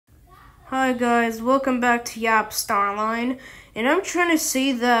Hi guys, welcome back to YAP Star line, and I'm trying to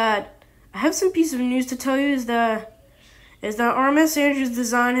say that I have some piece of news to tell you is that RMS Andrews'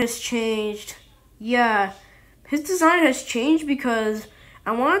 design has changed. Yeah, his design has changed because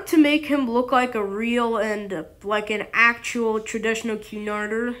I wanted to make him look like a real and like an actual traditional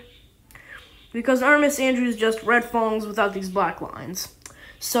Cunarder, because RMS Andrews just red thongs without these black lines.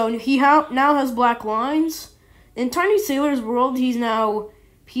 So he now has black lines. In Tiny Sailor's world, he's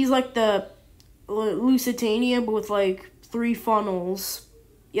like the Lusitania, but with like 3 funnels.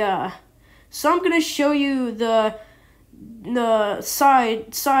 Yeah. So I'm gonna show you the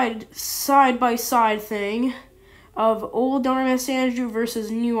side by side thing of old RMS Andrews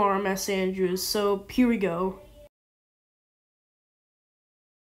versus new RMS Andrews. So here we go.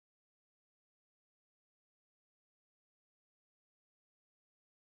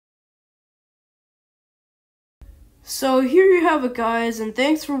 So here you have it, guys, and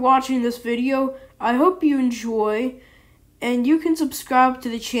thanks for watching this video. I hope you enjoy, and you can subscribe to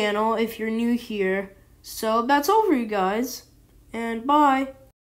the channel if you're new here. So that's all for you guys, and bye.